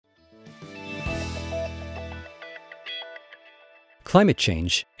Climate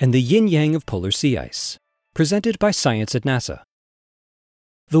Change and the Yin-Yang of Polar Sea Ice, presented by Science at NASA.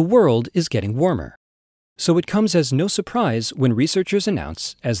 The world is getting warmer, so it comes as no surprise when researchers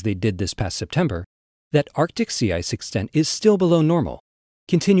announce, as they did this past September, that Arctic sea ice extent is still below normal,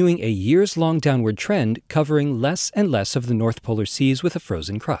 continuing a years-long downward trend covering less and less of the North Polar Seas with a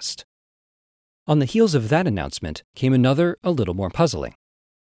frozen crust. On the heels of that announcement came another, a little more puzzling.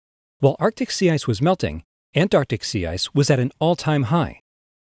 While Arctic sea ice was melting, Antarctic sea ice was at an all-time high.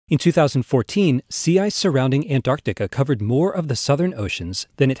 In 2014, sea ice surrounding Antarctica covered more of the southern oceans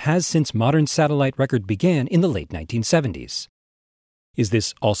than it has since modern satellite record began in the late 1970s. Is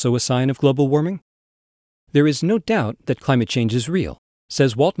this also a sign of global warming? There is no doubt that climate change is real,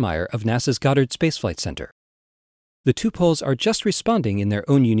 says Walt Meyer of NASA's Goddard Space Flight Center. The two poles are just responding in their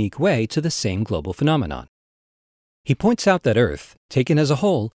own unique way to the same global phenomenon. He points out that Earth, taken as a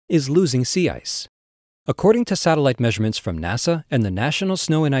whole, is losing sea ice. According to satellite measurements from NASA and the National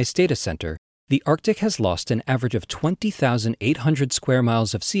Snow and Ice Data Center, the Arctic has lost an average of 20,800 square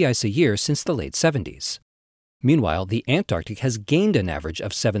miles of sea ice a year since the late 70s. Meanwhile, the Antarctic has gained an average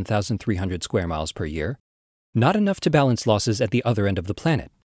of 7,300 square miles per year, not enough to balance losses at the other end of the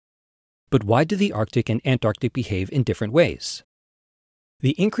planet. But why do the Arctic and Antarctic behave in different ways?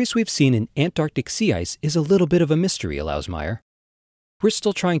 The increase we've seen in Antarctic sea ice is a little bit of a mystery, allows Meyer. We're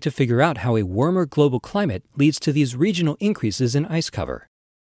still trying to figure out how a warmer global climate leads to these regional increases in ice cover.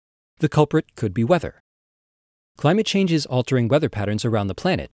 The culprit could be weather. Climate change is altering weather patterns around the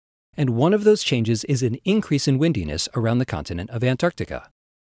planet, and one of those changes is an increase in windiness around the continent of Antarctica.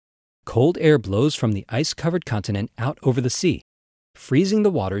 Cold air blows from the ice-covered continent out over the sea, freezing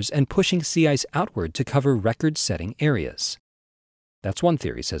the waters and pushing sea ice outward to cover record-setting areas. That's one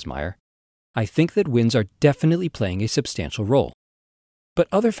theory, says Meyer. I think that winds are definitely playing a substantial role. But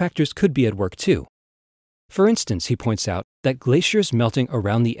other factors could be at work too. For instance, he points out that glaciers melting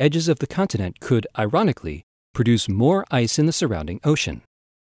around the edges of the continent could, ironically, produce more ice in the surrounding ocean.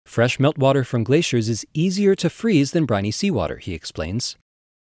 Fresh meltwater from glaciers is easier to freeze than briny seawater, he explains.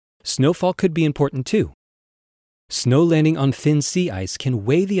 Snowfall could be important too. Snow landing on thin sea ice can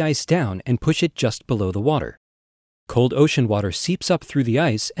weigh the ice down and push it just below the water. Cold ocean water seeps up through the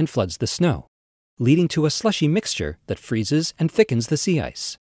ice and floods the snow, leading to a slushy mixture that freezes and thickens the sea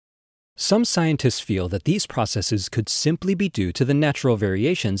ice. Some scientists feel that these processes could simply be due to the natural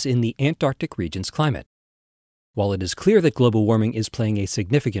variations in the Antarctic region's climate. While it is clear that global warming is playing a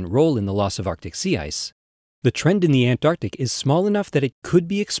significant role in the loss of Arctic sea ice, the trend in the Antarctic is small enough that it could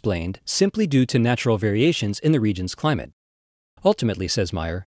be explained simply due to natural variations in the region's climate. Ultimately, says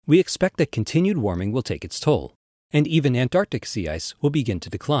Meyer, we expect that continued warming will take its toll, and even Antarctic sea ice will begin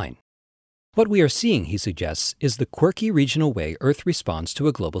to decline. What we are seeing, he suggests, is the quirky regional way Earth responds to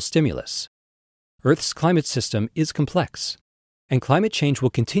a global stimulus. Earth's climate system is complex, and climate change will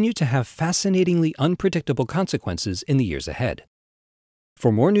continue to have fascinatingly unpredictable consequences in the years ahead.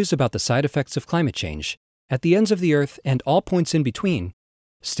 For more news about the side effects of climate change, at the ends of the Earth and all points in between,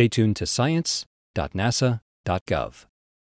 stay tuned to science.nasa.gov.